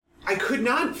could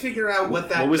not figure out what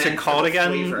that. What was it called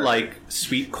again? Flavor. Like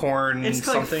sweet corn It's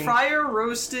something? like fire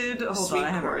roasted. Hold Sweet on, I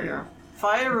have it corn. right here.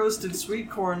 Fire roasted sweet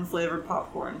corn flavored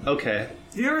popcorn. Okay.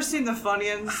 Have you ever seen the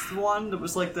Funyuns one that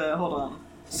was like the? Hold on.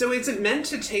 So is it meant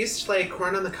to taste like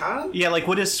corn on the cob? Yeah, like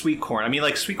what is sweet corn? I mean,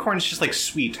 like sweet corn is just like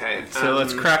sweet. Okay, So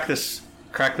let's crack this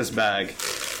bag.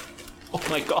 Oh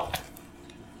my god.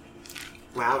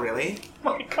 Wow, really?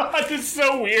 Oh my god, this is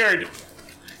so weird.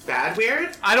 Bad weird?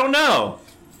 I don't know.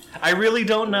 I really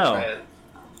don't know.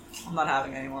 I'm not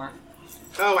having any more.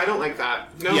 Oh, I don't like that.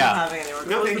 No. Yeah. I'm not having any more. No,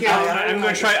 Close thank the you. bag. I'm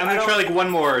gonna try. I'm gonna try like one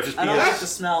more. Just I don't because. like the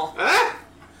smell. Ah!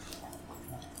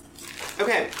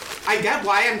 Okay, I get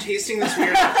why I'm tasting this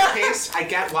weird aftertaste. I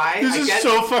get why. This I is get,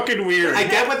 so fucking weird. I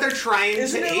get what they're trying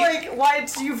Isn't to it eat. like why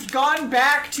you've gone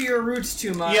back to your roots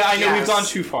too much? Yeah, I know Yes. we've gone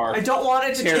too far. I don't want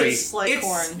it to Terry, taste like it's-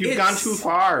 corn. You've It's- gone too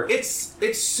far. It's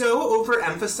so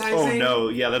overemphasizing. Oh no,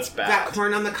 yeah, that's bad. That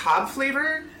corn on the cob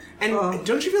flavor, and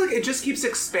don't you feel like it just keeps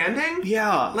expanding?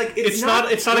 Yeah, Like, it's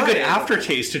not a good good.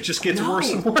 aftertaste. It just gets No.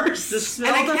 worse and worse. The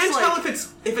smell And I that's can't like,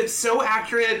 tell if it's so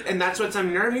accurate and that's what's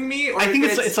unnerving me, or I think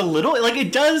if it's a little like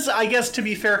it does. I guess to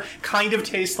be fair, kind of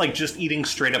taste like just eating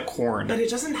straight up corn. but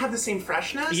it doesn't have the same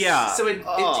freshness. Yeah. So it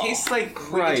tastes like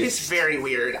Christ. it tastes very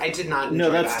weird. I did not. No,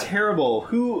 enjoy that's that. terrible.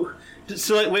 Who?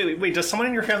 So like, wait. Does someone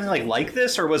in your family like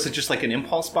this, or was it just like an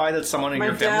impulse buy that someone in my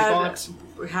your family dad bought?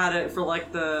 had it for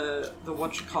like the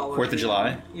what you call it 4th of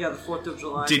July. Yeah, the 4th of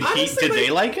July. Honestly, Did they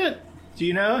like it? Do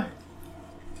you know?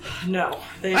 No,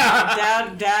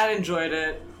 dad enjoyed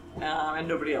it, and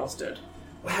nobody else did.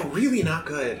 Wow, really not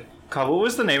good. God, what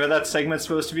was the name of that segment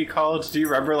supposed to be called? Do you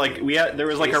remember? Like there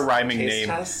was like a rhyming Taste name.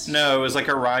 test? No, it was like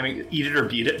a rhyming. Eat it or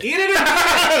beat it. Eat it.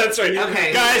 That's right.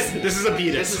 Okay. guys, this is a beat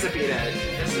it. This is a beat it.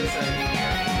 This is a.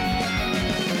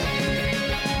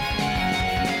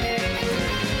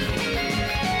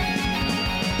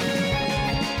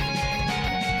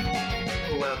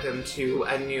 Welcome to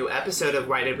a new episode of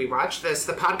Why Did We Watch This,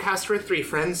 the podcast where three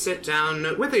friends sit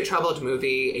down with a troubled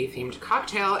movie, a themed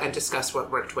cocktail, and discuss what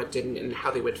worked, what didn't, and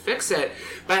how they would fix it.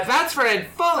 But that's for a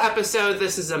full episode.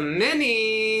 This is a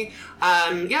mini.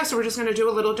 So we're just going to do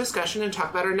a little discussion and talk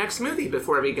about our next movie.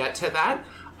 Before we get to that,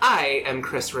 I am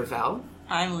Chris Ravel.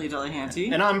 I'm Lee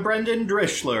Delahanty. And I'm Brendan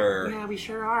Drischler. Yeah, we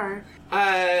sure are.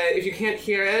 If you can't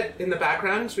hear it in the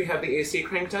background, we have the AC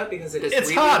cranked up because it is It's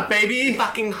really hot, baby!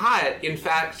 fucking hot. In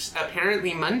fact,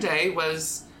 apparently Monday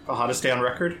was The hottest day on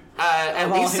record?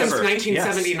 at least since ever.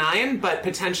 1979, but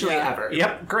potentially Yeah. ever.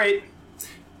 Yep, great.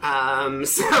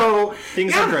 So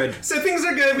Things are good. So things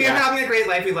are good. We are Yeah. having a great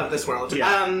life. We love this world.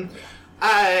 Yeah.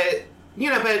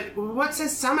 But what's a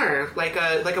summer like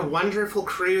a wonderful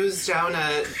cruise down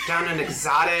an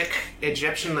exotic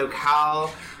Egyptian locale,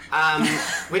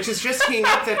 which is just teeing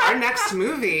up that our next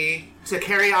movie to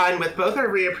carry on with both our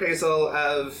reappraisal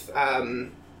of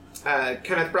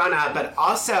Kenneth Branagh, but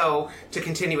also to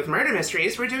continue with murder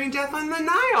mysteries, we're doing Death on the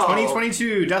Nile.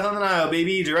 2022, Death on the Nile,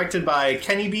 baby, directed by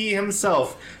Kenny B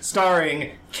himself,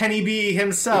 starring Kenny B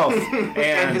himself,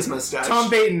 and his mustache. Tom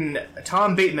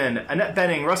Bateman, Annette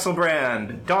Bening, Russell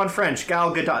Brand, Dawn French,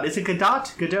 Gal Gadot. Is it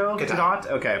Gadot? Gadot?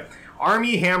 Okay.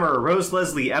 Armie Hammer, Rose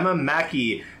Leslie, Emma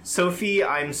Mackey, Sophie,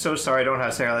 I'm so sorry I don't know how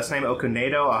to say her last name,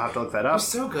 Okunedo, I'll have to look that up.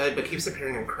 So good, but keeps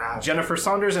appearing in crap. Jennifer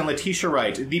Saunders and Letitia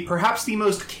Wright, perhaps the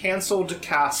most cancelled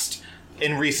cast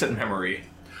in recent memory.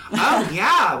 Oh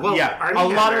yeah, well Yeah, Armie a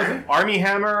lot Hammer. of Armie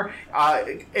Hammer.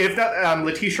 If not,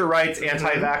 Letitia Wright's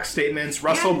anti-vax statements,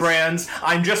 Russell Yes. Brand's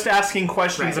 "I'm just asking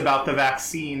questions Right. about the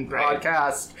vaccine" Right.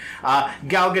 podcast,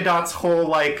 Gal Gadot's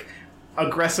whole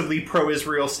aggressively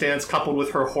pro-Israel stance, coupled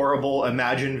with her horrible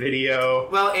Imagine video.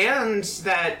 Well, and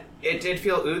that it did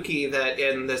feel ooky that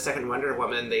in the second Wonder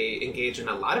Woman they engage in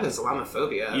a lot of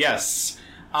Islamophobia. Yes.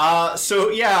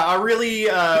 A really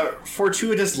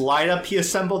fortuitous lineup he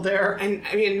assembled there. And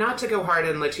I mean, not to go hard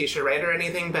on Letitia Wright or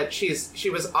anything, but she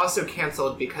was also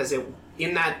canceled because it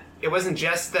wasn't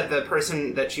just that the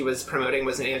person that she was promoting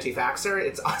was an anti-vaxxer,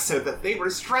 it's also that they were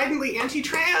stridently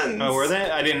anti-trans. Oh, were they?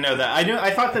 I didn't know that.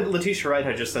 I thought that Letitia Wright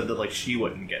had just said that she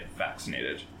wouldn't get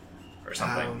vaccinated or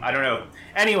something. I don't know.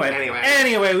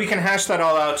 Anyway, we can hash that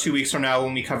all out 2 weeks from now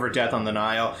when we cover Death on the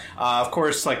Nile. Of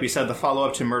course, like we said, the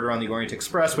follow-up to Murder on the Orient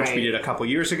Express, which we did a couple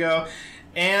years ago.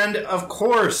 And, of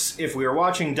course, if we are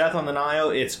watching Death on the Nile,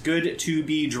 it's good to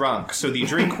be drunk. So the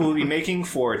drink we'll be making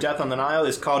for Death on the Nile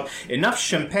is called Enough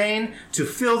Champagne to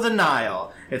Fill the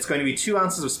Nile. It's going to be 2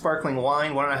 ounces of sparkling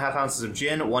wine, 1.5 ounces of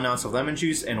gin, 1 ounce of lemon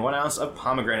juice, and 1 ounce of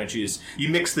pomegranate juice. You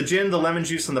mix the gin, the lemon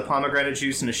juice, and the pomegranate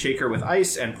juice in a shaker with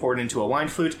ice and pour it into a wine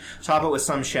flute. Top it with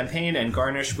some champagne and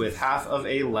garnish with half of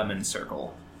a lemon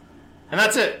circle. And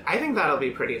that's it. I think that'll be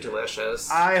pretty delicious.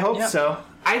 I hope so.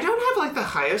 I don't have, like, the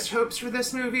highest hopes for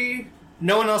this movie.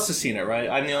 No one else has seen it, right?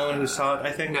 I'm the only one who saw it,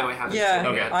 I think. No, I haven't Yeah,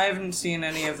 seen it yet. I haven't seen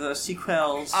any of the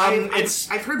sequels.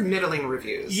 I've heard middling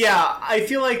reviews. Yeah, I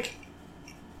feel like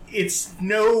it's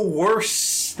no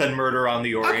worse than Murder on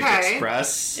the Orient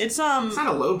Express. It's not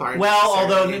a low bar. Well,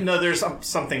 although no, there's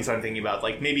some things I'm thinking about,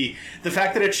 like maybe the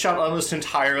fact that it's shot almost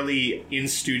entirely in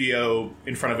studio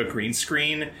in front of a green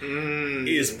screen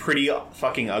is pretty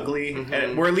fucking ugly.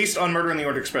 And or at least on Murder on the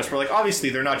Orient Express, where like obviously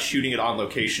they're not shooting it on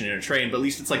location in a train, but at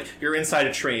least it's like you're inside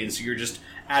a train, so you're just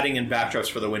adding in backdrops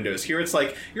for the windows. Here it's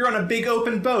like you're on a big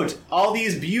open boat. All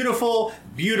these beautiful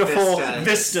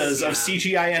vistas of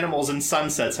CGI animals and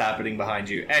sunsets happening behind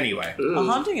you. Anyway. A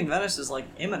Haunting in Venice is like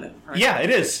imminent, right? Yeah, it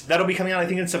is. That'll be coming out I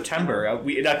think in September.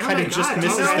 That kind of just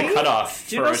misses the cutoff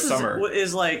for our summer.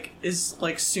 Is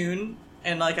like soon,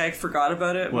 and like I forgot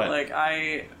about it, what?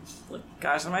 But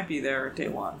guys, I might be there day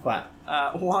one. What?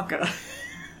 Wonka.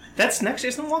 That's next.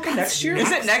 Isn't Wonka next year?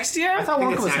 Is it next year? I thought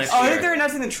Wonka was next year. Oh, I think they're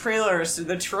announcing the trailer. So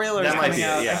the trailer is coming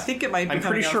out. Yeah. I think it might be. I'm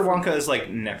pretty sure Wonka is like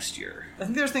next year. I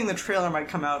think they're saying the trailer might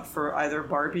come out for either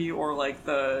Barbie or like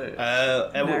the.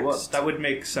 That would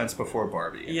make sense before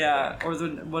Barbie. Yeah, or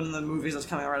one of the movies that's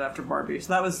coming out right after Barbie.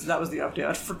 So that was the update.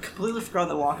 I completely forgot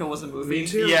that Wonka was a movie. Me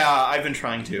too. Yeah, I've been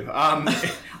trying to.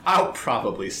 I'll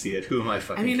probably see it. Who am I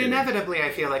fucking kidding? Inevitably,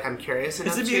 I feel like I'm curious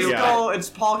enough It's a to. musical. It's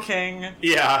Paul King.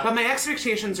 Yeah. But my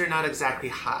expectations are not exactly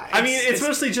high. I mean, it's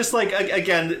mostly just like,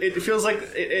 again, it feels like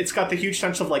it's got the huge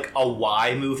sense of like a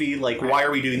why movie. Like, why are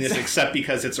we doing this except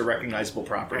because it's a recognizable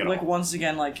property? Like, once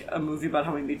again, like a movie about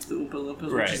how he meets the Oompa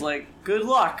Loompas, Right. which is like, good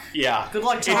luck. Yeah. Good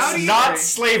luck to It's not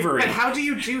slavery. But how do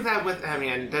you do that with? I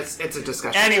mean, it's a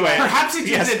discussion. Anyway, perhaps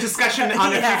it's a discussion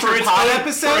on a future pod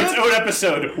episode. For its own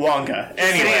episode, Wonka.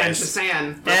 Anyways. Just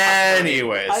saying.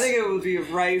 Anyways. I think it would be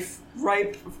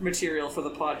ripe material for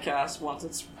the podcast once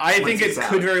it's. I think it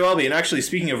could very well be. And actually,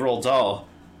 speaking of Roald Dahl,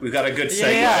 we've got a good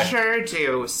segue. Yeah, sure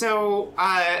do. So,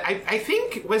 I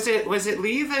think was it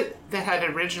Lee that had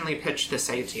originally pitched this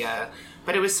idea,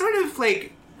 but it was sort of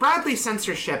like broadly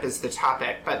censorship is the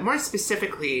topic, but more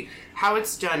specifically how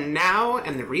it's done now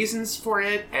and the reasons for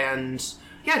it, and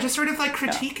yeah, just sort of like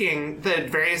critiquing the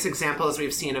various examples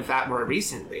we've seen of that more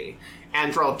recently.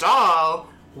 And Roald Dahl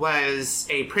was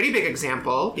a pretty big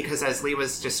example because, as Lee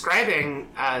was describing,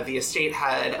 the estate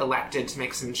had elected to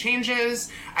make some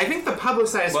changes. I think the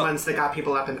publicized ones that got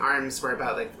people up in arms were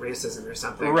about like racism or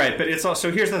something. Right, but it's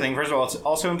also, here's the thing. First of all, it's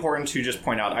also important to just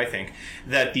point out, I think,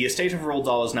 that the estate of Roald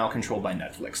Dahl is now controlled by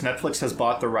Netflix. Netflix has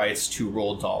bought the rights to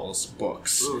Roald Dahl's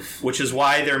books, which is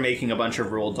why they're making a bunch of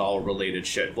Roald Dahl related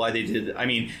shit. Why they did, I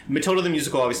mean, Matilda the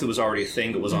musical obviously was already a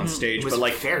thing. It was on stage, it was but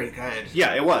like very good.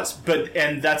 Yeah, it was.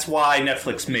 And that's why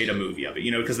Netflix made a movie of it,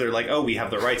 because they're like, oh, we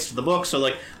have the rights to the book, so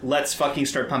like, let's fucking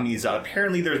start pumping these out.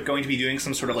 Apparently they're going to be doing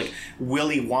some sort of like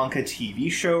Willy Wonka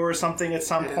TV show or something at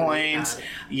some point.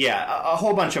 Yeah, a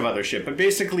whole bunch of other shit. But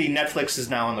basically Netflix is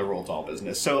now in the Roald Dahl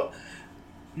business. So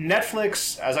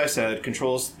Netflix, as I said,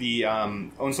 controls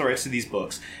owns the rights to these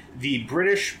books. The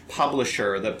British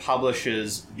publisher that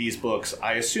publishes these books,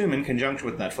 I assume in conjunction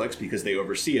with Netflix because they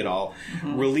oversee it all,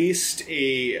 released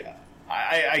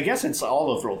I guess it's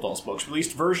all of Roald Dahl's books,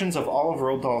 released versions of all of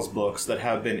Roald Dahl's books that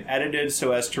have been edited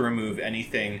so as to remove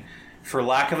anything, for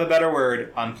lack of a better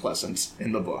word, unpleasant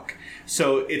in the book.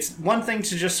 So it's one thing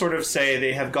to just sort of say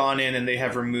they have gone in and they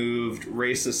have removed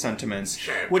racist sentiments,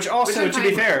 which also, to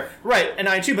be fair, right, and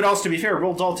I too, but also to be fair,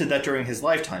 Roald Dahl did that during his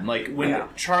lifetime. Like, when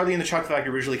Charlie and the Chocolate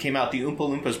Factory originally came out, the Oompa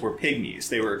Loompas were pygmies.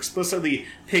 They were explicitly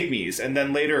pygmies, and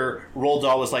then later Roald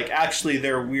Dahl was like, actually,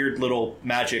 they're weird little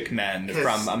magic men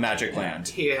from a magic land.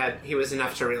 He was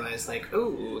enough to realize, like,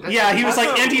 ooh, that's he was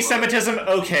like, anti-Semitism,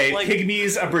 okay, like,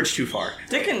 pygmies, a bridge too far.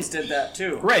 Dickens did that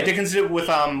too. Right, Dickens did it with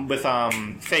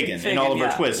Fagin in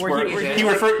Oliver Twist, where he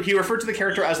referred to the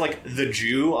character as like the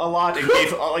Jew a lot, and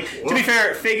gave like, to be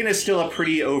fair, Fagin is still a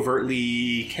pretty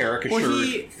overtly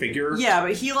caricatured figure. Yeah,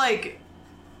 but he like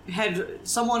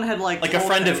someone had like a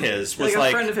friend of his was like,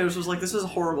 a friend of his was like, this is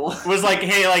horrible. Was like,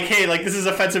 hey, this is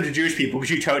offensive to Jewish people. Could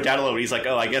you tone it down a little? He's like,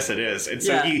 oh, I guess it is. And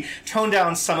so he toned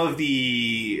down some of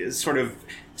the sort of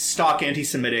stock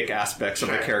anti-Semitic aspects of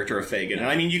the character of Fagin. And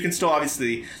I mean, you can still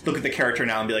obviously look at the character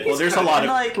now and be like, well, there's a lot of...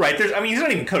 Like, right, I mean, he's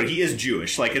not even coded. He is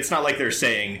Jewish. Like, it's not like they're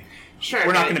saying...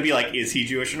 we're not going to be like, is he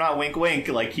Jewish or not? Wink, wink.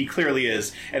 Like, he clearly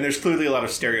is. And there's clearly a lot of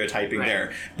stereotyping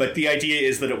there. But the idea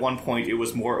is that at one point it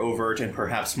was more overt and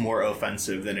perhaps more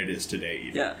offensive than it is today.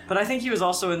 Even. Yeah, but I think he was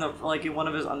also in in one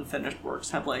of his unfinished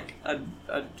works, had like a...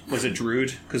 Was it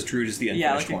Drood? Because Drood is the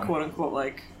unfinished one. Yeah, like a quote-unquote,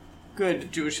 like...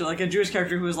 good Jewish, like a Jewish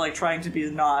character who was like trying to be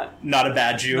not a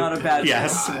bad Jew. Not a bad Jew.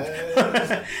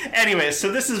 Yes. Anyway,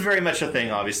 so this is very much a thing,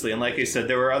 obviously, and like I said,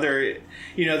 there were other,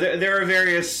 there are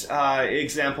various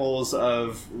examples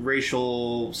of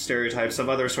racial stereotypes, of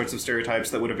other sorts of stereotypes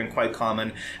that would have been quite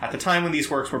common at the time when these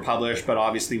works were published, but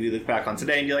obviously we look back on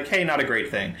today and be like, hey, not a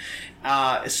great thing.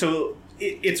 So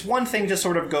it's one thing to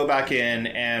sort of go back in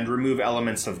and remove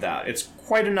elements of that. It's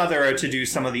quite another to do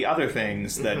some of the other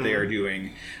things that they are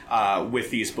doing with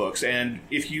these books. And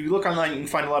if you look online, you can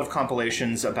find a lot of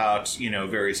compilations about,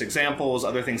 various examples,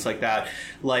 other things like that.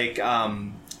 Like,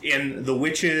 in The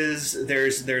Witches,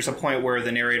 there's a point where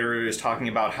the narrator is talking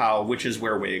about how witches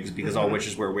wear wigs, because all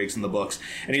witches wear wigs in the books.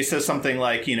 And he says something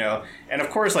like, and of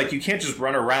course, like, you can't just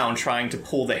run around trying to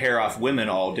pull the hair off women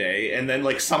all day. And then,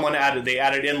 like, they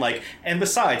added in, like, and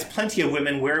besides, plenty of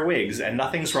women wear wigs, and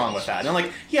nothing's wrong with that. And I'm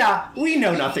like, yeah, we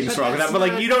know nothing's wrong with that, but,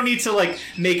 like, you don't need to, like,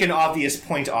 make an obvious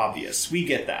point obvious. We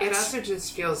get that. It also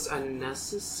just feels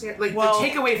unnecessary. Like, the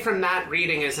takeaway from that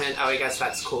reading isn't, I guess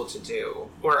that's cool to do.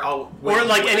 Or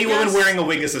like, any woman wearing a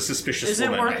wig is a suspicious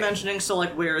woman. Is it worth mentioning, so,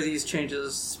 like, where these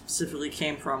changes specifically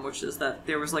came from, which is that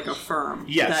there was, like, a firm.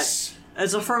 Yes.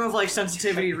 As a firm of, like,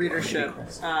 sensitivity readership,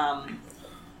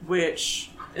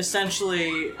 which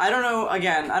essentially, I don't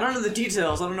know the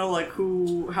details. I don't know, like,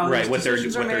 how what their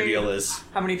made, deal is,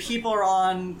 how many people are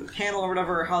on the panel or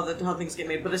whatever, how things get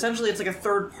made. But essentially, it's like a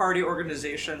third-party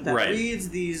organization that reads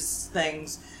these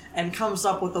things and comes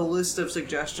up with a list of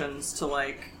suggestions to,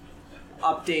 like,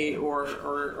 update or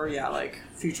like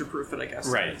future-proof it, I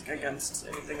guess, against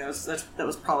anything that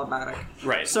was problematic.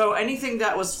 Right. So anything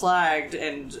that was flagged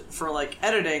and for, like,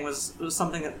 editing was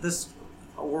something that this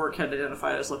work had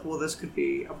identified as, like, well, this could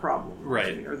be a problem,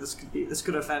 right? Or this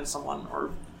could offend someone,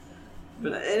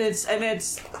 but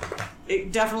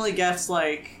it definitely gets,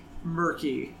 like,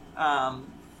 murky.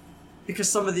 Because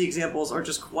some of the examples are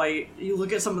just you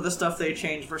look at some of the stuff they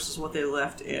changed versus what they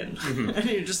left in, and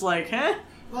you're just like, huh?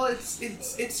 Well,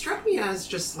 it struck me as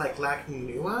just, like, lacking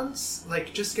nuance,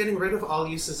 like just getting rid of all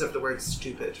uses of the word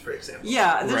stupid, for example.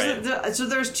 Yeah, so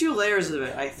there's two layers of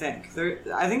it. I think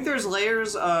there's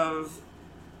layers of,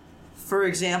 for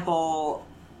example,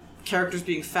 characters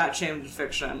being fat shamed in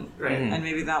fiction, right? And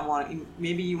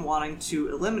maybe you wanting to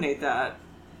eliminate that.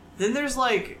 Then there's,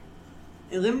 like,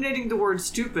 eliminating the word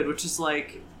stupid, which is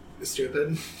like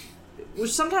stupid.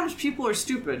 Which sometimes people are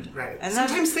stupid, right? And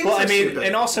sometimes things are stupid.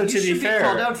 And also, to be fair,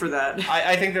 called out for that.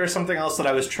 I think there was something else that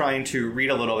I was trying to read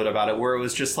a little bit about it, where it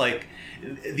was just like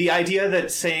the idea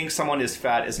that saying someone is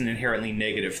fat is an inherently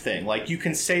negative thing. Like, you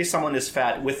can say someone is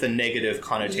fat with a negative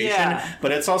connotation,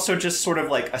 but it's also just sort of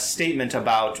like a statement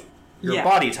about your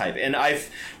body type. And I've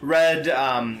read,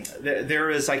 there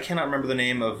is, I cannot remember the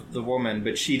name of the woman,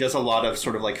 but she does a lot of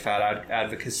sort of like fat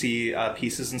advocacy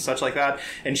pieces and such like that.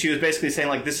 And she was basically saying,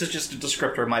 like, this is just a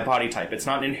descriptor of my body type. It's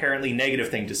not an inherently negative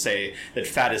thing to say that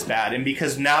fat is bad. And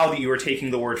because now that you are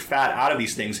taking the word fat out of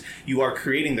these things, you are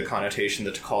creating the connotation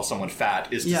that to call someone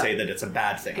fat is to say that it's a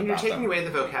bad thing. And you're taking away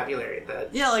the vocabulary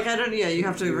that... you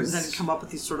have to then come up with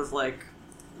these sort of, like,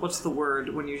 what's the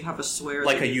word when you have a swear?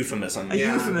 Like a euphemism.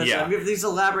 Euphemism. Yeah. We have these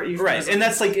elaborate euphemisms. Right, and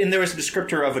that's like, and there was a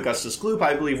descriptor of Augustus Gloop,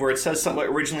 I believe, where it says something,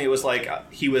 originally it was like,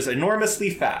 he was enormously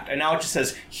fat, and now it just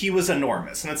says, he was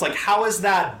enormous. And it's like, how is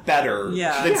that better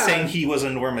than saying he was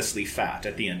enormously fat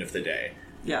at the end of the day?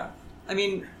 Yeah. I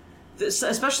mean,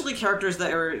 especially characters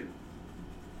that are...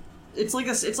 It's like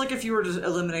if you were to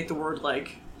eliminate the word,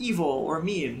 like, evil or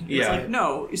mean. It's like,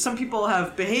 no, some people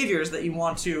have behaviors that you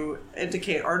want to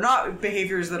indicate are not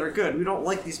behaviors that are good. We don't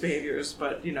like these behaviors,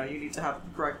 but, you need to have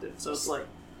them corrected. So it's like...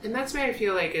 And that's why I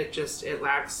feel like it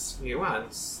lacks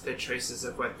nuance, the choices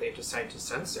of what they decide to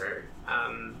censor.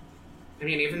 I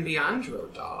mean, even beyond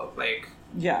Roald Dahl, like,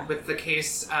 with the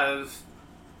case of...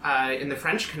 in The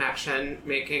French Connection,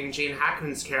 making Gene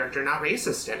Hackman's character not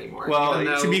racist anymore. Well,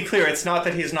 to be clear, it's not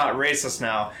that he's not racist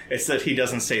now, it's that he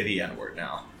doesn't say the N-word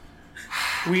now.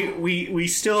 We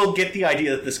still get the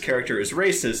idea that this character is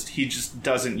racist, he just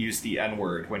doesn't use the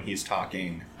N-word when he's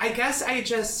talking. I guess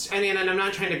and I'm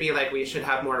not trying to be like, we should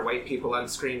have more white people on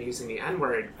screen using the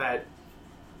N-word, but...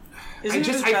 I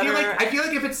feel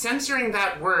like if it's censoring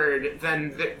that word,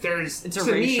 then there's,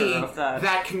 to me,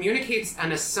 that communicates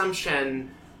an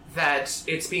assumption that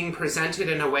it's being presented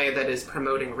in a way that is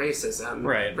promoting racism.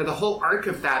 Right. Where the whole arc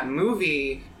of that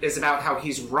movie is about how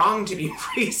he's wrong to be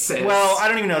racist. Well, I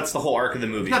don't even know it's the whole arc of the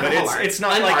movie. But it's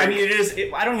not like, I mean, it is,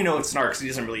 I don't even know if it's an arc because he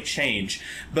doesn't really change.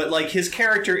 But, like, his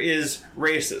character is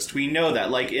racist. We know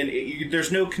that. Like,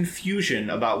 there's no confusion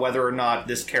about whether or not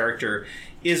this character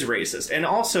is racist. And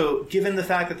also, given the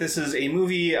fact that this is a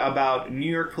movie about New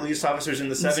York police officers in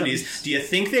the 70s, do you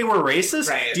think they were racist?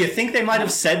 Right. Do you think they might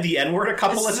have said the N-word a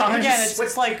couple of times? Again,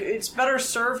 it's like, it's better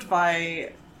served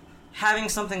by having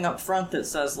something up front that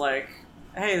says, like,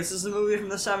 hey, this is a movie from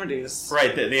the 70s.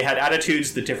 Right, they had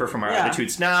attitudes that differ from our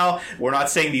attitudes now. We're not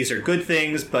saying these are good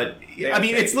things, but I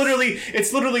mean, it's literally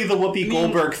the Whoopi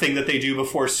Goldberg thing that they do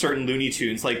before certain Looney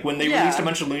Tunes. Like when they released a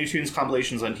bunch of Looney Tunes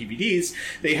compilations on DVDs,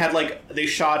 they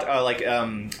shot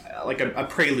a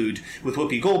prelude with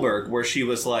Whoopi Goldberg where she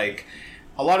was like,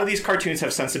 a lot of these cartoons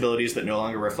have sensibilities that no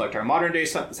longer reflect our modern day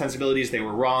sensibilities. They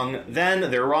were wrong then,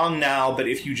 they're wrong now, but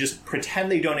if you just pretend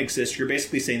they don't exist, you're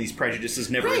basically saying these prejudices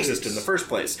never existed in the first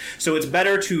place. So it's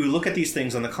better to look at these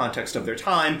things in the context of their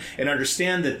time and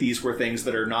understand that these were things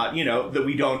that are not, that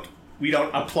we don't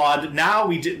applaud now,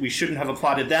 we shouldn't have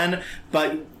applauded then,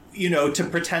 but to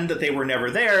pretend that they were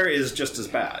never there is just as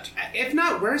bad. If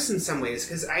not worse in some ways,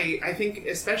 because I think,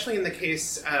 especially in the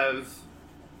case of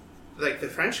like the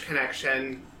French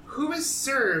Connection, who is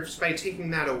served by taking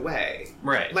that away?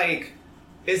 Right. Like,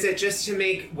 is it just to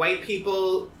make white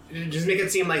people, just make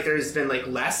it seem like there's been like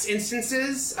less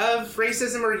instances of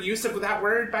racism or use of that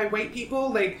word by white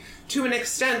people? Like, to an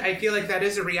extent, I feel like that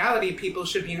is a reality people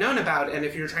should be known about, and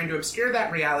if you're trying to obscure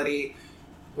that reality,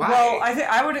 why? Well,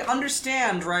 I would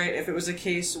understand, right, if it was a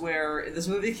case where this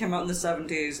movie came out in the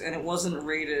 70s and it wasn't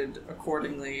rated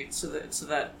accordingly, so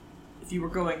that if you were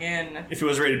going in... If it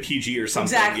was rated PG or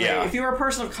something, exactly. Yeah. If you were a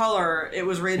person of color, it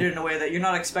was rated in a way that you're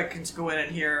not expecting to go in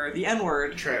and hear the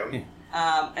N-word. True.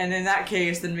 And in that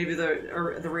case, then maybe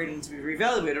the rating needs to be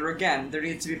reevaluated. Or again, there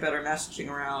needs to be better messaging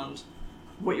around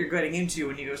what you're getting into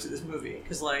when you go see this movie.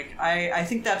 Because, like, I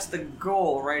think that's the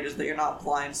goal, right, is that you're not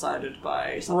blindsided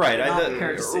by something you're not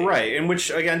prepared to see. Right, and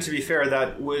which, again, to be fair,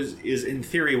 is in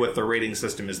theory what the rating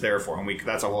system is there for, and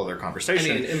that's a whole other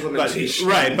conversation. I mean, implementation.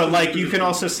 But like, you can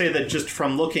also say that just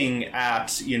from looking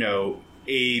at,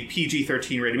 a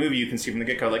PG-13 rated movie, you can see from the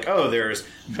get-go, like, oh, there's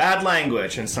bad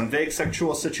language and some vague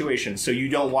sexual situations, so you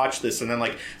don't watch this, and then,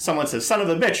 like, someone says, son of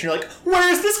a bitch, and you're like, where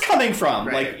is this coming from?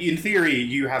 Right. Like, in theory,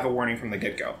 you have a warning from the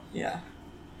get-go. Yeah.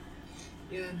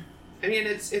 Yeah. I mean,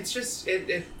 it's just,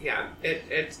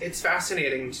 it's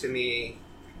fascinating to me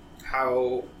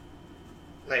how,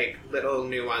 like, little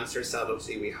nuance or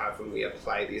subtlety we have when we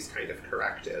apply these kind of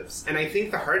correctives. And I think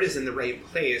the heart is in the right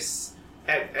place,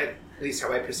 at least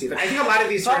how I perceive it. I think a lot of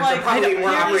these terms are probably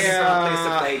more operating from a place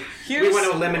of, like, we want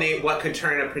to eliminate what could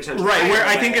turn a potential... Right, where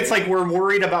I think it's like we're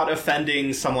worried about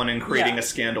offending someone and creating a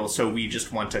scandal, so we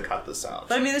just want to cut this out.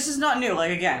 But I mean, this is not new.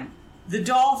 Like, again, the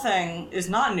doll thing is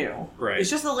not new. Right. It's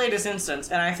just the latest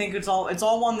instance, and I think it's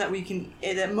all one that we can...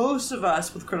 that most of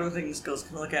us with critical thinking skills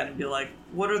can look at and be like,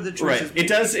 what are the choices? Right.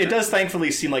 It does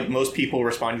thankfully seem like most people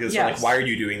responding to this are like, why are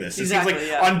you doing this? Exactly, it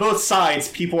seems like on both sides,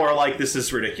 people are like, this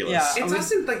is ridiculous. Yeah. It's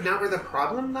also, like, not where the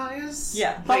problem lies.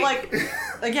 Yeah, but, like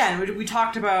again, we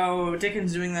talked about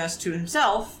Dickens doing this to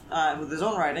himself with his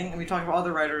own writing, and we talked about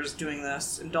other writers doing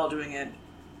this, and Dahl doing it,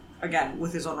 again,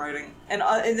 with his own writing. And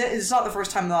it's not the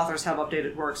first time the authors have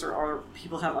updated works, or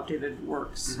people have updated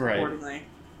works accordingly.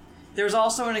 There's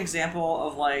also an example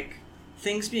of, like,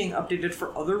 things being updated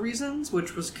for other reasons,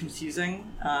 which was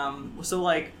confusing. So,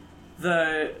 like,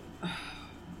 my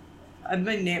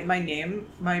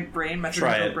brain,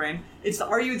 it's the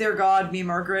Are You There, God, Me,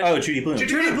 Margaret? Oh, Judy Blume.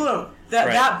 Judy Blume.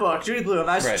 That book, Judy Blume.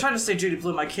 I was trying to say Judy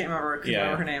Blume, I couldn't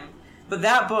remember her name. But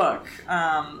that book,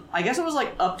 I guess it was,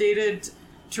 like, updated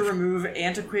to remove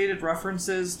antiquated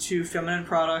references to feminine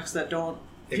products that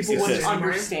people wouldn't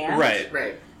understand.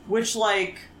 Right. Which,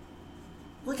 like,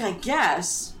 I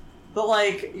guess, but,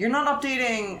 like, you're not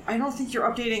updating, I don't think you're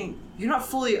updating, you're not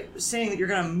fully saying that you're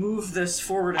going to move this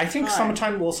forward in I think time.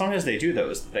 sometimes they do,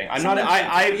 though, is the thing. I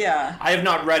have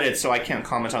not read it, so I can't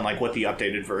comment on, like, what the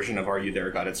updated version of Are You There,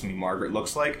 God, It's Me, Margaret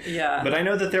looks like. Yeah. But I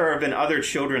know that there have been other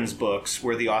children's books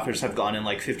where the authors have gone in,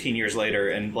 like, 15 years later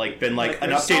and, like, been, like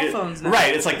an updated... cell phones now.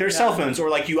 Right, it's like there's cell phones,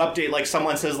 or, like, you update, like,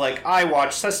 someone says, like, I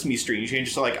watch Sesame Street, and you change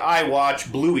it to, like, I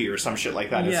watch Bluey or some shit like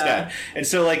that instead. And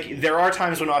so, like, there are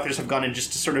times when authors have gone in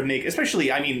just to sort of make...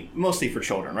 Especially, I mean, mostly for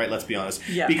children, right? Let's be honest.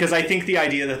 Yeah. Because I think the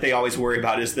idea that they always worry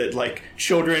about is that, like,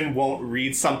 children won't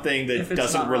read something that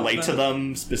doesn't relate to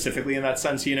them specifically in that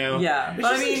sense, Yeah, Which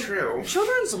but I isn't mean, true.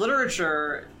 Children's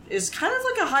literature is kind of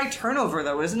like a high turnover,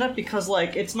 though, isn't it? Because,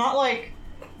 like, it's not like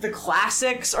the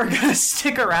classics are going to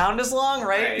stick around as long,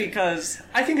 right? Because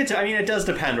I think it does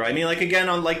depend, right? I mean, like, again,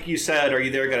 on, like you said, Are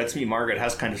You There, God, It's Me, Margaret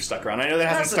has kind of stuck around. I know that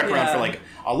hasn't stuck around for, like,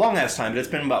 a long ass time, but it's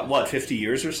been about, what, 50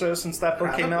 years or so since that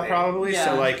book came out, probably? Yeah.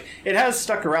 So, like, it has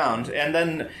stuck around, and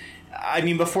then... I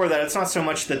mean, before that, it's not so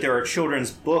much that there are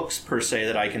children's books, per se,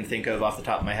 that I can think of off the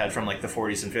top of my head from, like, the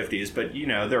 40s and 50s, but,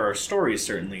 there are stories,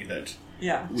 certainly, that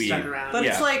stuck around. But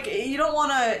it's like, you don't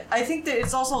want to... I think that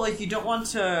it's also, like, you don't want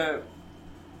to...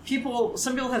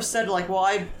 Some people have said, like, well,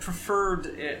 I preferred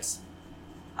it.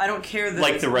 I don't care that...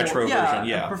 Like the retro version,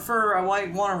 yeah. I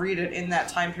want to read it in that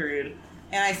time period.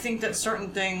 And I think that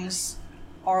certain things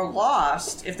are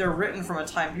lost if they're written from a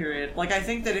time period. Like, I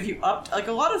think that if you like,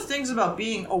 a lot of things about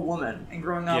being a woman and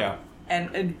growing up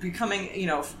and becoming,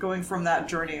 going from that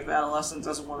journey of adolescence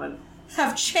as a woman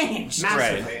have changed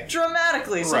massively,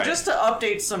 dramatically. So just to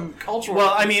update some cultural...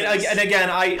 Well, I mean, and again,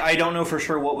 I don't know for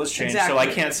sure what was changed, so I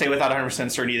can't say without 100%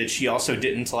 certainty that she also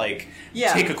didn't, take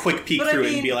a quick peek through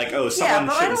it and be like, oh,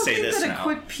 someone shouldn't say this now. I don't think that a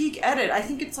quick peek edit, I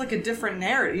think it's like a different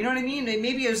narrative. You know what I mean?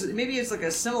 Maybe it's like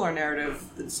a similar narrative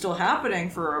that's still happening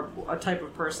for a type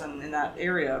of person in that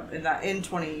area, in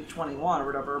 2021 or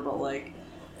whatever, but, like,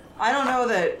 I don't know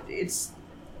that it's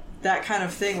that kind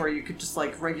of thing where you could just,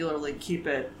 like, regularly keep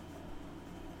it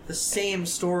the same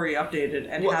story updated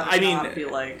and have it not be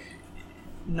like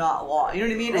not law. You know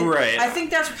what I mean? And right. I think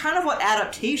that's kind of what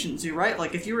adaptations do, right?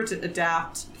 Like if you were to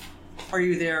adapt Are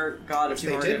You There, God? Which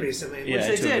they did recently. Yeah,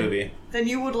 which they did. A movie. Then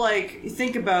you would like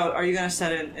think about: are you going to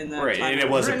set it in the right? time And it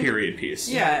was a period piece.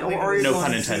 Yeah, or are you no going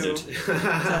pun intended.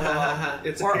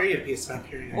 It's a period piece about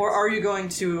period. Or are you going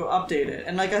to update it?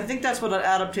 And like I think that's what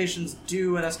adaptations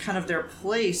do, and that's kind of their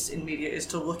place in media is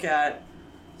to look at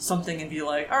something and be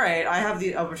like, all right, I have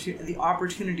the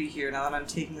opportunity here now that I'm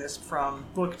taking this from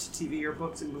book to TV or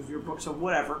book to movie or book to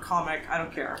whatever, comic, I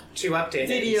don't care. To update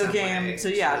video it game,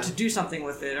 to do something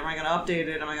with it. Am I going to update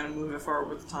it? Am I going to move it forward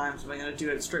with the times? Am I going to do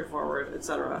it straightforward,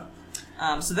 etc.?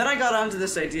 So then I got onto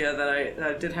this idea that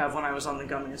I did have when I was on the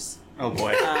gummies. Oh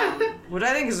boy. What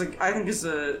I think is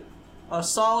a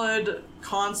solid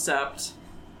concept,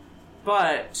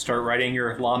 but... Start writing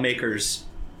your lawmakers.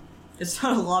 It's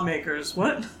not lawmakers.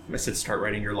 What? I said start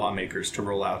writing your lawmakers to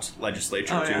roll out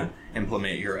legislature to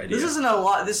implement your idea. This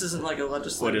isn't like a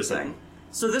legislative thing. It?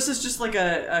 So this is just like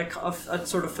a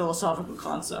sort of philosophical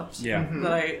concept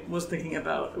that I was thinking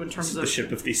about in terms of... The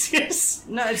ship of Theseus?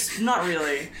 No, it's not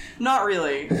really. Not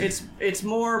really. It's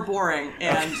more boring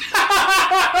and...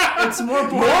 it's more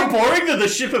boring. More boring than the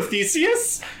ship of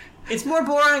Theseus? It's more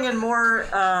boring and more...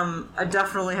 I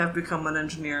definitely have become an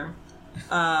engineer.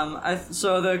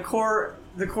 So the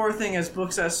core thing is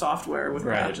books as software with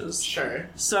badges. Sure.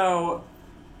 So,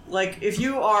 like, if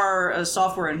you are a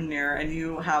software engineer and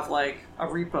you have like a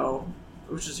repo,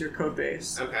 which is your code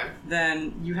base,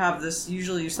 then you have this.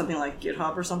 Usually, use something like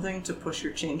GitHub or something to push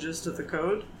your changes to the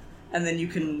code, and then you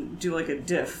can do like a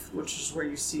diff, which is where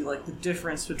you see like the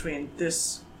difference between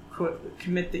this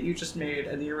commit that you just made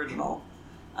and the original,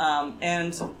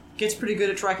 and gets pretty good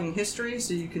at tracking history,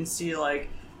 so you can see like.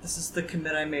 This is the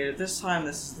commit I made at this time,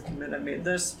 this is the commit I made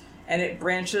this, and it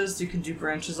branches, you can do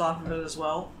branches off of it as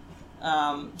well.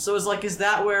 So it's like, is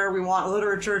that where we want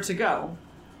literature to go?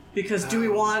 Because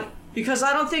because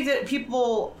I don't think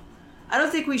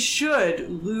we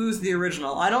should lose the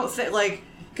original. I don't think,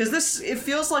 because it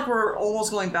feels like we're almost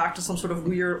going back to some sort of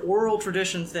weird oral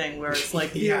tradition thing where it's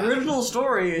like the original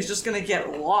story is just going to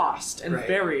get lost and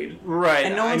buried. Right.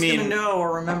 And no one's going to know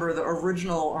or remember the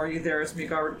original Are You There, It's Me,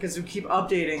 God, because we keep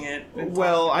updating it.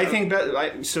 Well, I think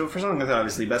so for something like that,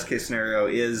 obviously, best case scenario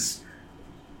is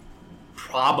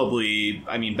probably,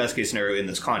 best case scenario in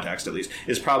this context at least,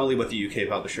 is probably what the UK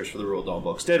publishers for the Roald Dahl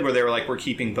books did, where they were like, we're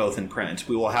keeping both in print.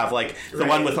 We will have the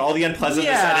one with all the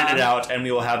unpleasantness edited out, and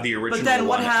we will have the original one. But then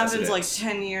what happens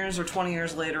 10 years or 20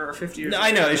 years later or 50 years later?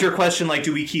 I know. Is your question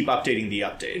do we keep updating the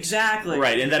update? Exactly.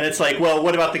 Right, and then it's like, well,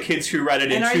 what about the kids who read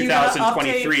it in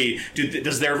 2023?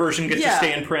 Does their version get to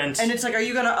stay in print? And it's like, are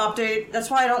you going to update? That's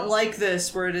why I don't like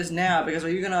this where it is now, because are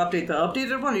you going to update the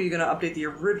updated one, or are you going to update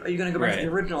are you going to go back to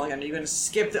the original again? Are you going to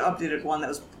skip the updated one that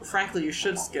was, frankly, you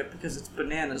should skip because it's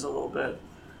bananas a little bit,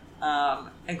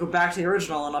 and go back to the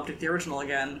original and update the original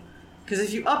again? Because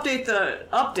if you update the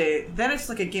update, then it's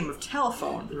like a game of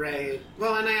telephone. Right.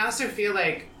 Well, and I also feel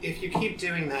like if you keep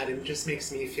doing that, it just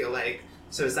makes me feel like,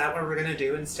 so is that what we're going to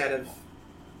do instead of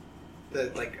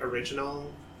the,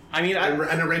 original?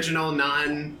 An original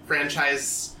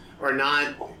non-franchise or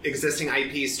non-existing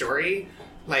IP story?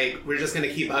 We're just going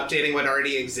to keep updating what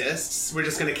already exists. We're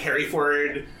just going to carry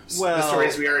forward the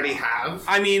stories we already have.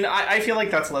 I mean, I feel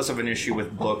like that's less of an issue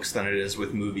with books than it is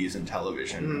with movies and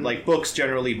television. Mm-hmm. Like, books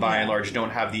generally, by and large,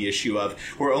 don't have the issue of,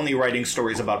 we're only writing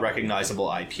stories about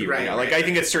recognizable IP right now. Like, I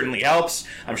think it certainly helps.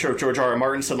 I'm sure if George R.R.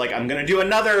 Martin said, like, I'm going to do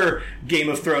another Game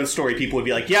of Thrones story, people would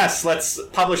be like, yes, let's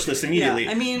publish this immediately.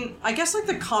 Yeah, I mean, I guess, like,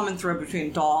 the common thread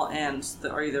between Dahl and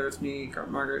Are You There, It's Me,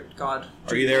 Margaret God.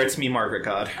 Are You There, It's Me, Margaret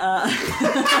God.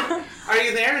 Are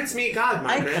you there? It's me, God,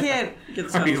 Margaret. I can't get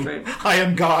the sound straight. I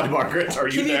am God, Margaret. Are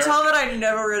you there? Can you tell that I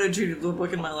never read a Judy Blume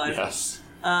book in my life? Yes.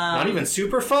 Not even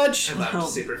Super Fudge? I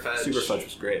love Super Fudge. Super Fudge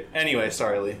was great. Anyway,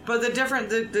 sorry, Lee. But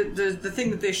the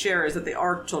thing that they share is that they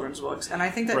are children's books, and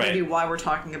I think that may be why we're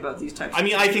talking about these types of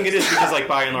I think it is because, like,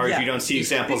 by and large, you don't see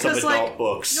examples of adult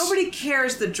books. Nobody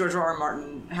cares that George R.R.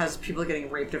 Martin has people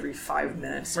getting raped every 5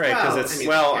 minutes. Right, because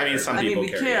some people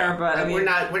care. But we're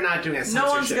not doing a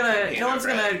censorship no one's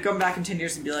gonna go back in 10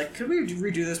 years and be like, could we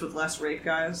redo this with less rape,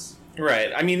 guys?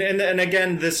 Right. I mean, and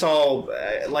again, this all,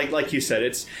 like you said,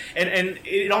 it's, and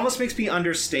it almost makes me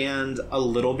understand a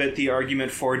little bit the argument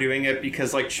for doing it,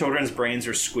 because, like, children's brains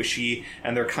are squishy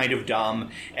and they're kind of dumb.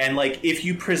 And, like, if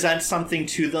you present something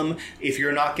to them, if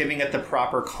you're not giving it the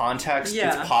proper context,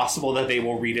 it's possible that they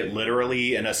will read it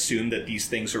literally and assume that these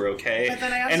things are okay. But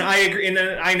then I agree, and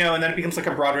then I know, and then it becomes, like,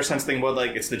 a broader sense thing where,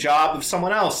 like, it's the job of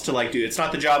someone else to, like, do. It's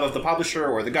not the job of the publisher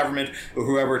or the government or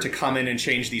whoever to come in and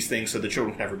change these things so the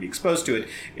children can never be exposed to it.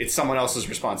 It's someone else's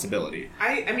responsibility.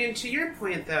 I mean, to your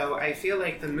point, though, I feel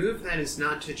like the move then is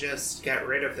not to just get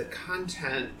rid of the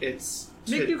content, it's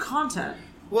to make new content.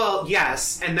 Well,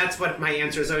 yes, and that's what my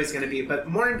answer is always going to be. But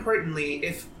more importantly,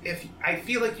 if I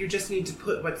feel like you just need to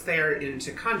put what's there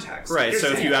into context. Right, so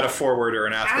if you add a forward or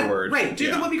an afterword.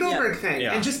 Do the Whoopi Goldberg thing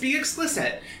and just be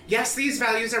explicit. Yes, these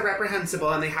values are reprehensible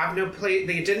and they have no place.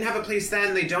 They didn't have a place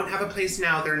then, they don't have a place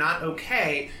now, they're not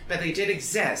okay, but they did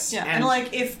exist. Yeah, and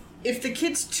like, if the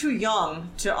kid's too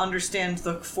young to understand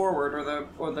the forward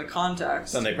or the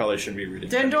context, then they probably shouldn't be reading.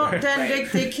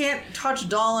 They can't touch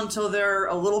Dahl until they're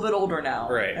a little bit older now.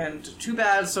 Right. And too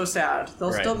bad, so sad.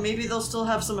 They'll still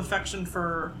have some affection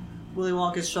for Willy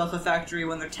Wonka's Chocolate Factory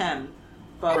when they're 10.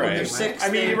 But when they're 6, I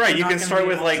mean, you can start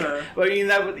with, like, and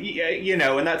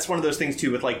that's one of those things,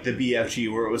 too, with, like, the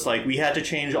BFG, where it was, like, we had to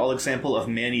change all example of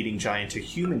man-eating giant to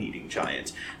human-eating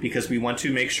giant, because we want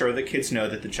to make sure that kids know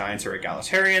that the giants are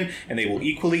egalitarian, and they will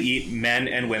equally eat men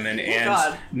and women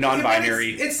and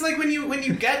non-binary. It's like when you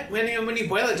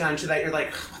boil it down to that, you're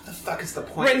like, what the fuck is the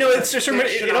point? Right, no, it's just,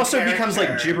 it also becomes,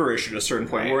 like, gibberish at a certain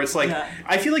point, where it's like,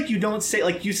 I feel like you don't say,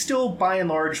 like, you still, by and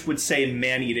large, would say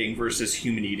man-eating versus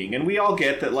human-eating, and we all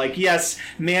get that, like, yes,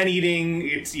 man-eating,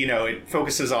 it's, it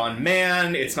focuses on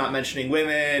man, it's not mentioning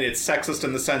women, it's sexist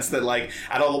in the sense that, like,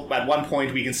 at one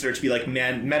point we consider it to be, like,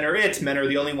 men are men are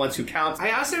the only ones who count.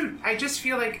 I just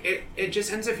feel like it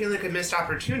just ends up feeling like a missed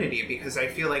opportunity, because I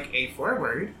feel like a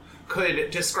forward could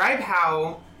describe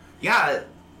how,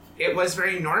 it was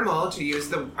very normal to use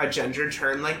a gendered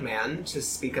term like man to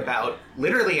speak about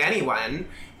literally anyone,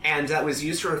 and that was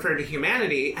used to refer to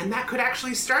humanity, and that could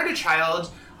actually start a child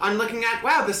on looking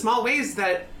at, the small ways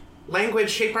that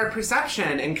language shape our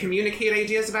perception and communicate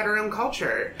ideas about our own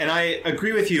culture. And I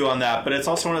agree with you on that, but it's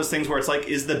also one of those things where it's like,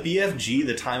 is the BFG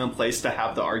the time and place to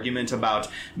have the argument about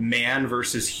man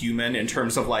versus human in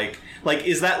terms of, like,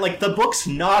 is that, like, the book's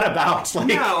not about, like,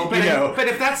 no, but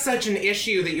if that's such an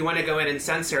issue that you want to go in and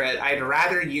censor it, I'd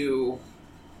rather you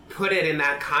put it in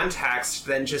that context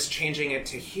than just changing it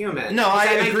to human. No, I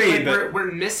agree, like but we're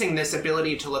missing this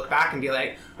ability to look back and be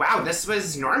like, wow, this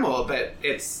was normal, but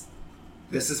this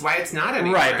is why it's not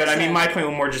anymore. Right, but I mean, my point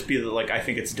would more just be that, like, I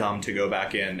think it's dumb to go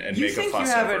back in and make a fuss over. You think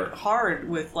you have it hard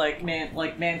with, like,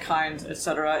 mankind,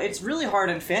 etc. It's really hard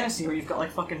in fantasy where you've got,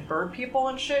 like, fucking bird people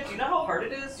and shit. Do you know how hard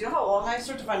it is? Do you know how long I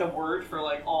start to find a word for,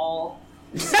 like, all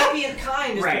sapient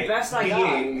kind is the best I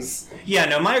got? Yeah,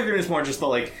 no, my agreement is more just that,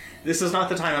 like, this is not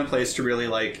the time and place to really,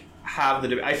 like, have the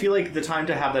debate. I feel like the time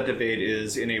to have that debate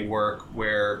is in a work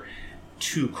where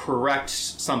to correct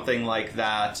something like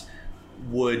that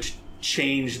would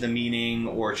change the meaning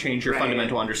or change your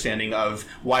fundamental understanding of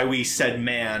why we said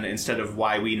man instead of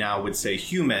why we now would say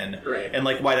human, and,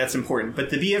 like, why that's important. But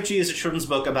the BFG is a children's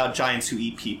book about giants who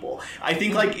eat people. I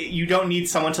think, like, you don't need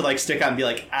someone to, like, stick out and be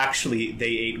like, actually, they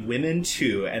ate women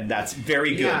too, and that's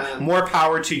very good. Yeah. More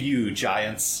power to you,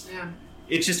 giants. Yeah.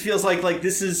 It just feels like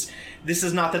this is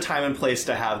not the time and place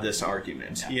to have this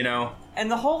argument,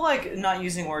 And the whole, like, not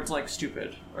using words like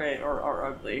stupid, right, or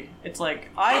ugly. It's like,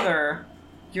 either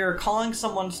you're calling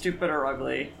someone stupid or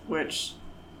ugly, which,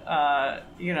 not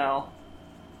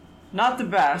the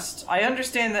best. I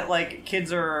understand that, like,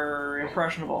 kids are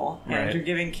impressionable, and you're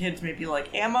giving kids maybe,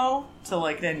 like, ammo to,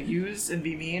 like, then use and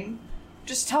be mean.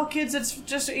 just tell kids it's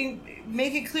just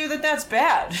make it clear that that's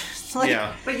bad. Like,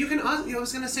 yeah. But you can, I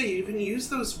was going to say, you can use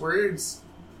those words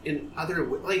in other,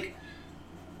 like,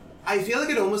 I feel like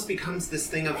it almost becomes this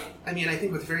thing of, I mean, I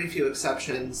think with very few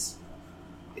exceptions,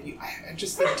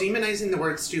 just like demonizing the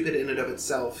word stupid in and of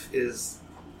itself is,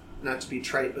 not to be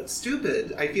trite, but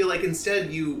stupid. I feel like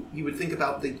instead you would think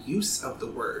about the use of the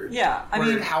word. Yeah, I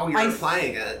mean, how you're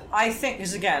applying it. I think,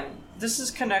 because again, this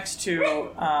connects to,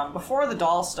 before the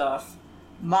doll stuff,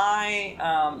 my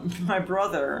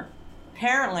brother,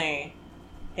 apparently,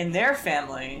 in their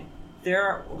family, I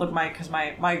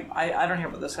don't hear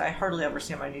about this, I hardly ever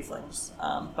see my nieceflings,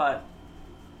 but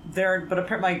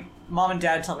apparently my mom and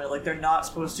dad tell me, like, they're not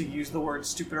supposed to use the word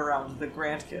stupid around the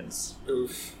grandkids.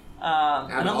 Oof.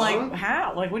 And I'm like,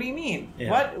 how? Like, what do you mean?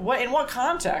 Yeah. What? In what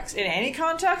context? In any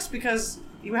context? Because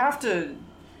you have to...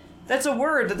 That's a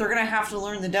word that they're going to have to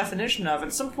learn the definition of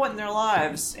at some point in their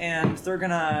lives, and they're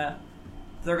going to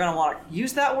want to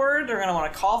use that word. They're going to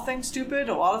want to call things stupid.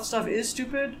 A lot of stuff is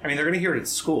stupid. I mean, they're going to hear it at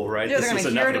school, right? Yeah, they're going to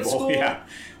hear it at school. Yeah.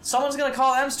 Someone's going to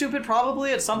call them stupid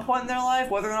probably at some point in their life,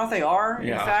 whether or not they are,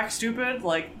 in fact, stupid.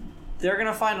 Like, they're going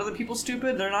to find other people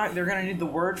stupid. They're going to need the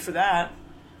word for that.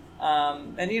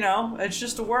 And, it's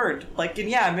just a word. Like, and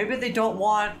yeah, maybe they don't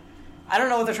want... I don't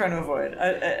know what they're trying to avoid.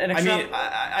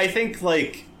 I think,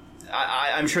 like...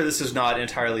 I'm sure this is not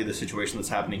entirely the situation that's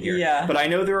happening here. Yeah. But I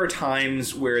know there are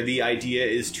times where the idea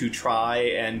is to try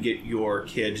and get your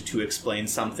kid to explain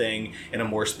something in a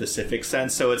more specific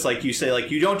sense. So it's like you say, like,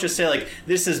 you don't just say, like,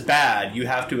 this is bad. You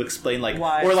have to explain, like,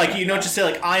 why, or, like, you don't just say,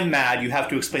 like, I'm mad. You have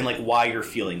to explain, like, why you're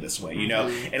feeling this way, you know?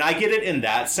 And I get it in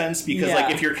that sense because,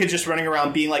 like, if your kid's just running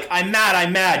around being like, I'm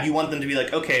mad, you want them to be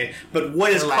like, okay, but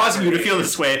what is causing you to feel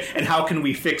this way and how can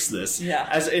we fix this?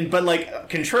 Yeah. But, like,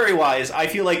 contrary-wise, I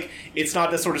feel like it's not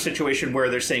the sort of situation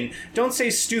where they're saying, don't say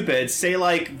stupid, say,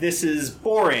 like, this is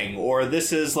boring, or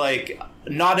this is, like,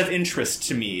 not of interest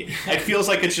to me. It feels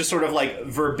like it's just sort of, like,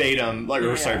 verbatim, like,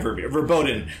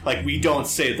 verboten. Like, we don't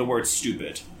say the word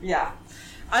stupid. Yeah.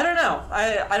 I don't know.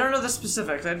 I don't know the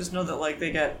specifics. I just know that, like,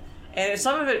 they get... And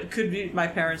some of it could be my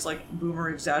parents' like boomer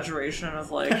exaggeration of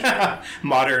like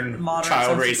modern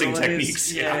child raising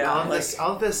techniques. Yeah.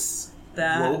 All this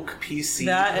woke PC.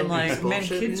 That and like, man,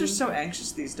 kids are so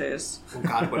anxious these days. Oh,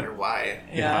 God, wonder why.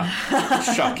 Yeah.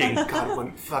 Shocking.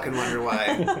 God, fucking wonder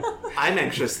why. I'm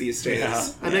anxious these days. Yeah.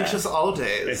 I'm anxious all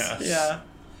days. Yeah.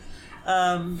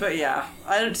 But yeah,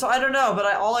 I don't know, but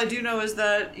all I do know is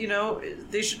that,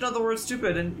 they should know the word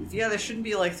stupid, and yeah, they shouldn't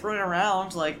be like throwing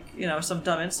around like, some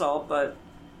dumb insult, but,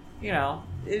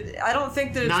 I don't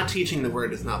think that not teaching the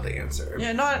word is not the answer.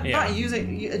 Yeah, not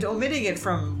using, omitting it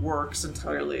from works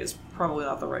entirely is probably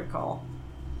not the right call.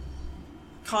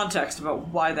 Context about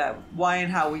why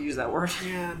and how we use that word.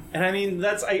 Yeah. And I mean,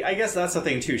 I guess that's the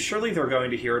thing too. Surely they're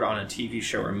going to hear it on a TV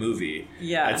show or movie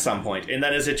at some point. And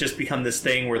then has it just become this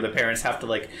thing where the parents have to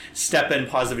like step in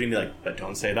positively and be like, but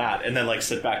don't say that, and then like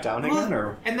sit back down again?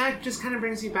 Or and that just kind of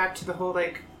brings me back to the whole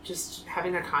like just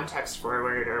having a context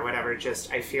forward or whatever.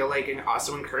 Just I feel like it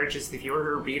also encourages the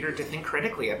viewer or reader to think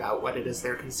critically about what it is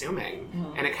they're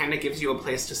consuming. And it kind of gives you a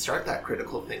place to start that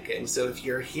critical thinking. So if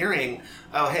you're hearing,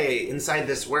 oh hey, inside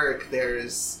this work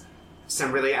there's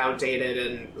some really outdated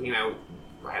and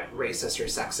racist or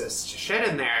sexist shit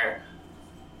in there,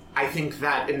 I think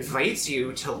that invites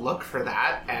you to look for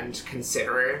that and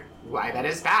consider why that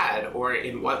is bad or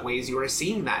in what ways you are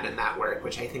seeing that in that work,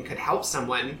 which I think could help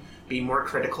someone be more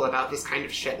critical about this kind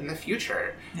of shit in the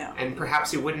future. Yeah. And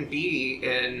perhaps you wouldn't be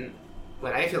in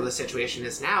what I feel the situation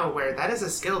is now, where that is a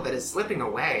skill that is slipping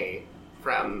away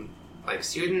from like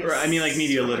students. I mean, like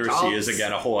media literacy adults. is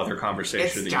again a whole other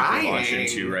conversation that you can launch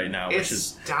into right now, which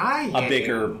is a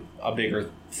bigger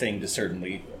thing to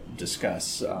certainly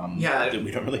discuss. That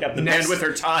we don't really have the bandwidth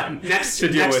or time to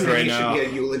deal with right now. Should be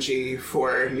a eulogy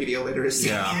for media literacy.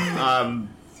 Yeah.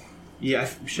 Yeah,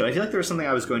 sure. I feel like there was something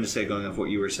I was going to say going off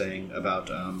what you were saying about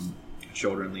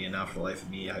children and Now for the Life of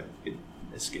Me. It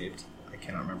escaped. I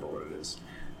cannot remember what it is.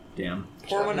 Damn.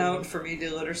 Pour one out for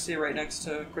media literacy right next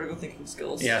to critical thinking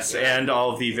skills. Yes, and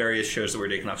all of the various shows that were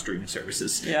taken off streaming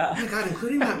services. Yeah. Oh my God,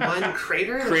 including that one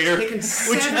Crater,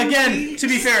 which again, to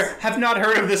be fair, have not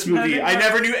heard of this movie. I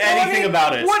never knew anything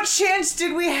about it. What chance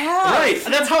did we have? Right,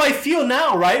 and that's how I feel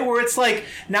now, right? Where it's like,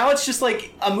 now it's just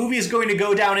like, a movie is going to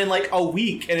go down in like a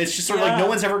week, and it's just sort of like, no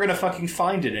one's ever going to fucking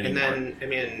find it anymore. And then, I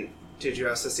mean, did you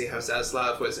also see how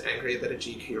Zaslav was angry that a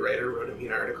GQ writer wrote him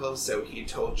an article? So he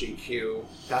told GQ,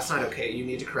 that's not okay, you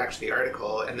need to correct the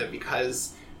article. And then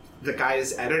because the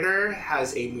guy's editor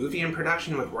has a movie in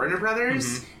production with Warner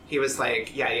Brothers, he was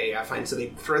like, yeah, fine. So they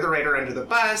throw the writer under the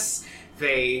bus,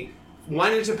 they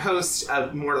wanted to post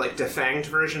a more like defanged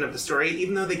version of the story,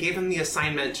 even though they gave him the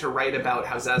assignment to write about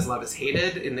how Zaslav is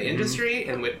hated in the industry,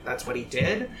 and that's what he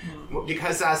did.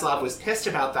 Because Zaslav was pissed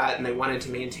about that, and they wanted to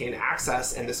maintain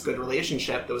access and this good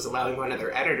relationship that was allowing one of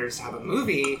their editors to have a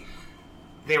movie,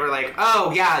 they were like,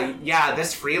 oh, yeah,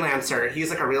 this freelancer, he's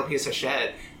like a real piece of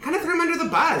shit. Kind of threw him under the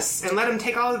bus and let him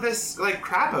take all of this like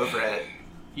crap over it.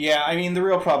 Yeah, I mean, the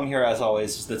real problem here, as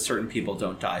always, is that certain people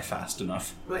don't die fast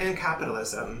enough. Well, and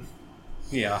capitalism.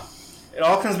 Yeah. It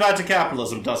all comes back to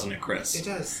capitalism, doesn't it, Chris? It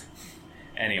does.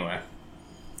 Anyway.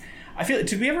 I feel...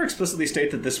 Did we ever explicitly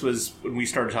state that this was... When we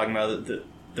started talking about it,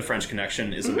 the French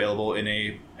Connection is available in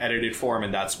a edited form,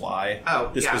 and that's why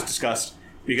this was discussed?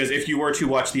 Because if you were to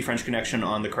watch the French Connection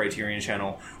on the Criterion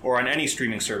Channel, or on any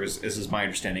streaming service, as is my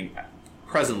understanding,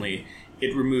 presently,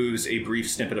 it removes a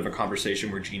brief snippet of a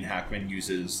conversation where Gene Hackman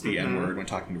uses the N-word when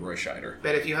talking to Roy Scheider.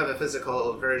 But if you have a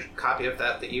physical copy of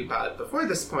that you bought before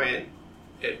this point,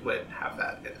 it would have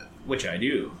that in it. Which I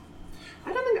do.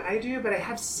 I don't think I do, but I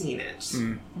have seen it.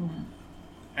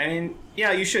 I mean,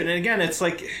 yeah, you should. And again, it's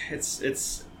like, it's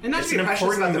and not it's to be an precious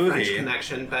important about movie. the French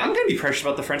Connection, but... I'm going to be precious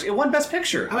about the French... It won Best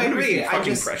Picture. Oh, I agree. I'm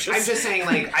just precious. saying,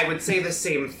 like, I would say the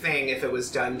same thing if it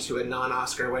was done to a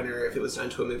non-Oscar winner, if it was done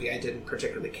to a movie I didn't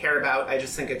particularly care about. I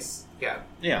just think it's... Yeah.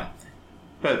 Yeah.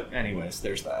 But anyways,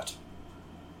 there's that.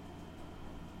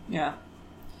 Yeah.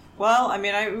 Well, I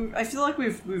mean, I feel like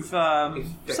we've said our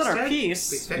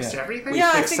piece. We fixed everything?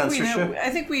 Yeah, I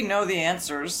think we know the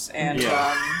answers, and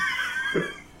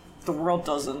the world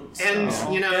doesn't. So and,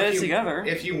 you know, get it together.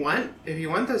 If you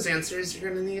want those answers,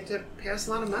 you're going to need to pay us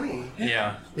a lot of money.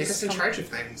 Yeah. Make us in charge of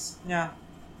things. Yeah.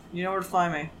 You know where to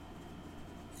find me.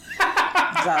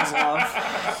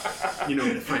 Zaslav. You know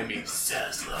where to find me.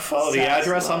 Zaslav. Follow the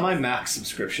address on my Mac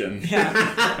subscription.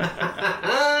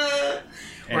 Yeah.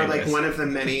 Or like one of the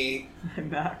many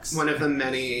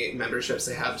memberships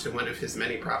they have to one of his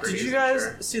many properties. Did you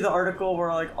guys see the article where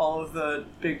like all of the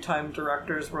big time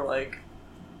directors were like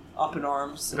up in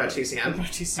arms about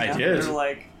TCM? I did. They're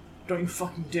like, don't you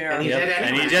fucking dare. And he did anyway.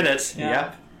 And he did it. Yeah.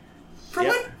 Yep.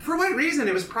 For what reason?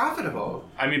 It was profitable.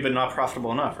 I mean, but not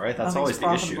profitable enough, right? That's always the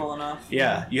issue. Profitable enough.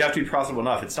 Yeah, you have to be profitable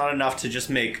enough. It's not enough to just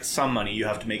make some money. You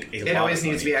have to make a lot of money. It always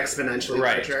needs to be exponentially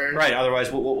larger. Right.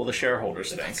 Otherwise, what will the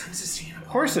shareholders think? That's unsustainable. Of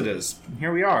course it is.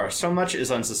 Here we are. So much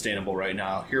is unsustainable right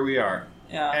now. Here we are.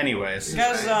 Yeah. Anyways. You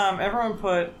guys, everyone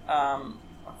put a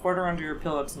quarter under your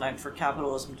pillow tonight for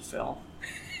capitalism to fill.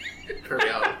 For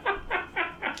real.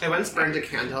 I once burned a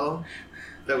candle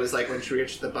that was like, when she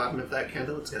reached the bottom of that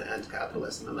candle, it's going to end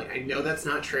capitalism. I'm like, I know that's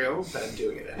not true, but I'm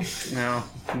doing it anyway. No,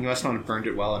 you must not have burned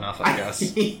it well enough, I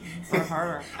guess. Work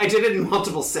harder. I did it in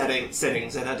multiple sittings.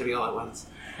 It had to be all at once.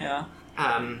 Yeah.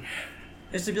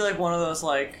 It's to be like one of those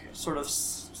like sort of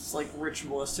like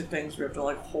ritualistic things where you have to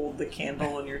like hold the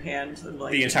candle in your hand and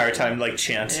like the entire time, like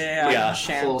chant. Yeah.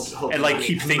 Chant. Hold and like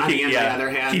keep thinking.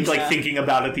 Keep like thinking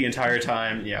about it the entire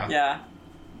time. Yeah. Yeah.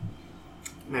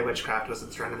 My witchcraft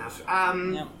wasn't strong enough.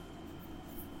 Well,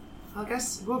 I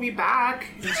guess we'll be back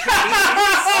in 2 weeks.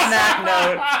 On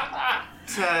that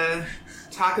note, to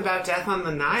talk about Death on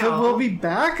the Nile. But we'll be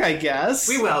back, I guess.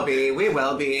 We will be,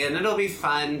 and it'll be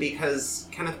fun because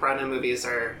Kenneth Branagh movies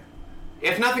are,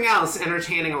 if nothing else,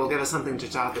 entertaining and will give us something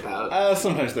to talk about.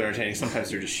 Sometimes they're entertaining, sometimes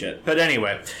they're just shit. But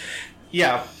anyway,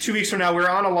 yeah, 2 weeks from now, we're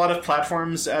on a lot of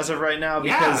platforms as of right now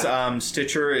because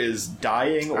Stitcher is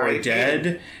dying or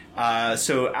dead.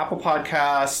 So Apple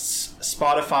Podcasts,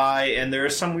 Spotify, and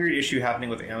there's some weird issue happening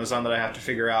with Amazon that I have to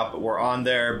figure out, but we're on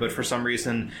there, but for some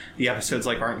reason the episodes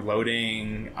aren't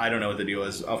loading. I don't know what the deal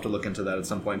is. I'll have to look into that at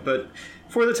some point. But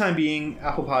for the time being,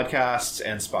 Apple Podcasts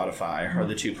and Spotify are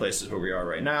the two places where we are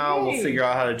right now. Yay. We'll figure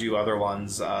out how to do other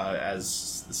ones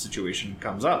as the situation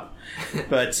comes up.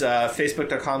 But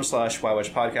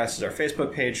Facebook.com/YWatchPodcast is our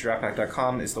Facebook page.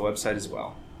 Dropback.com is the website as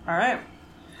well. All right.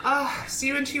 See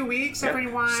you in 2 weeks,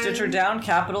 everyone. Stitcher down,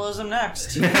 capitalism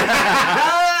next.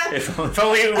 If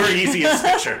only it were easy as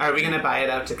Stitcher. Are we going to buy it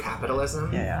out to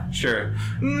capitalism? Yeah. Sure.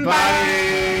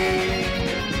 Bye.